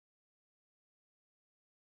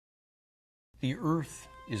The Earth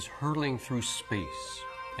is hurtling through space,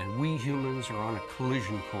 and we humans are on a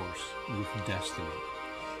collision course with destiny.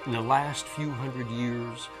 In the last few hundred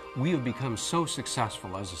years, we have become so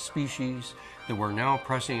successful as a species that we're now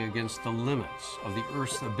pressing against the limits of the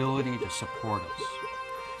Earth's ability to support us.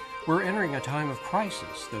 We're entering a time of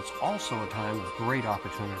crisis that's also a time of great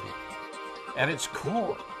opportunity. At its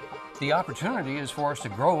core, the opportunity is for us to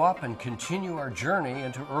grow up and continue our journey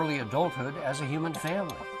into early adulthood as a human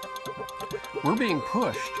family. We're being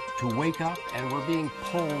pushed to wake up, and we're being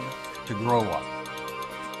pulled to grow up.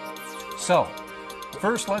 So,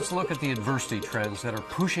 first let's look at the adversity trends that are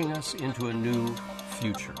pushing us into a new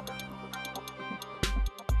future.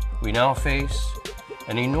 We now face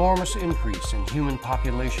an enormous increase in human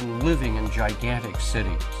population living in gigantic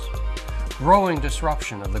cities, growing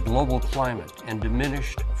disruption of the global climate and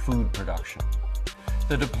diminished food production,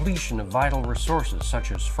 the depletion of vital resources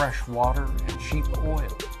such as fresh water and cheap oil,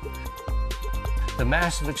 the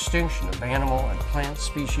massive extinction of animal and plant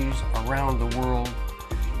species around the world,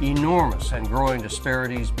 enormous and growing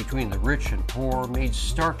disparities between the rich and poor made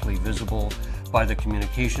starkly visible by the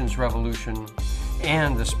communications revolution,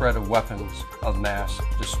 and the spread of weapons of mass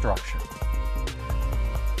destruction.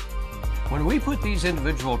 When we put these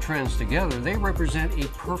individual trends together, they represent a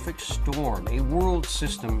perfect storm, a world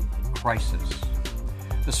system crisis.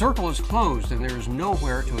 The circle is closed and there is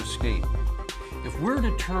nowhere to escape. If we're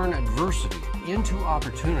to turn adversity into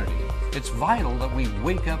opportunity, it's vital that we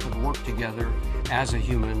wake up and work together as a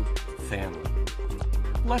human family.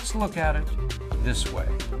 Let's look at it this way.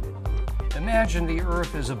 Imagine the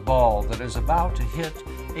Earth as a ball that is about to hit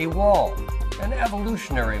a wall, an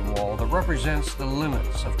evolutionary wall that represents the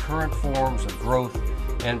limits of current forms of growth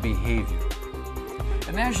and behavior.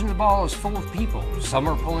 Imagine the ball is full of people. Some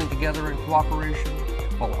are pulling together in cooperation,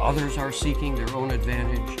 while others are seeking their own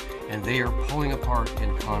advantage, and they are pulling apart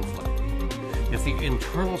in conflict. If the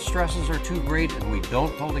internal stresses are too great and we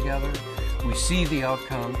don't pull together, we see the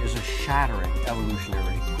outcome is a shattering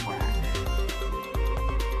evolutionary crash.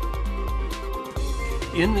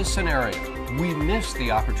 In this scenario, we miss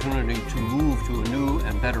the opportunity to move to a new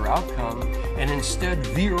and better outcome and instead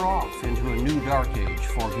veer off into a new dark age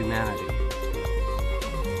for humanity.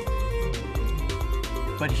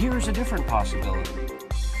 But here's a different possibility.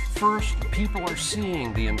 First, people are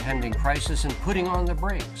seeing the impending crisis and putting on the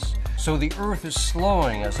brakes. So the Earth is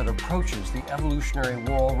slowing as it approaches the evolutionary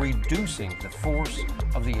wall, reducing the force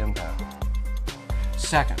of the impact.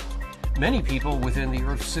 Second, many people within the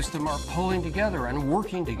Earth system are pulling together and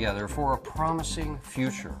working together for a promising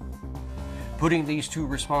future. Putting these two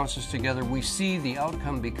responses together, we see the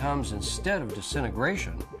outcome becomes, instead of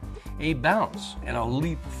disintegration, a bounce and a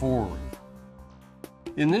leap forward.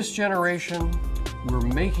 In this generation, we're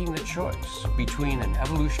making the choice between an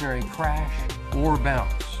evolutionary crash or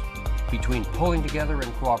bounce, between pulling together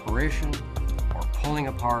in cooperation or pulling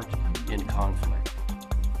apart in conflict.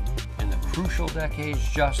 In the crucial decades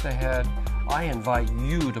just ahead, I invite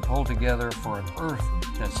you to pull together for an Earth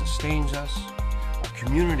that sustains us, a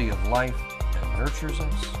community of life that nurtures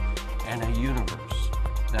us, and a universe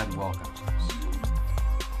that welcomes us.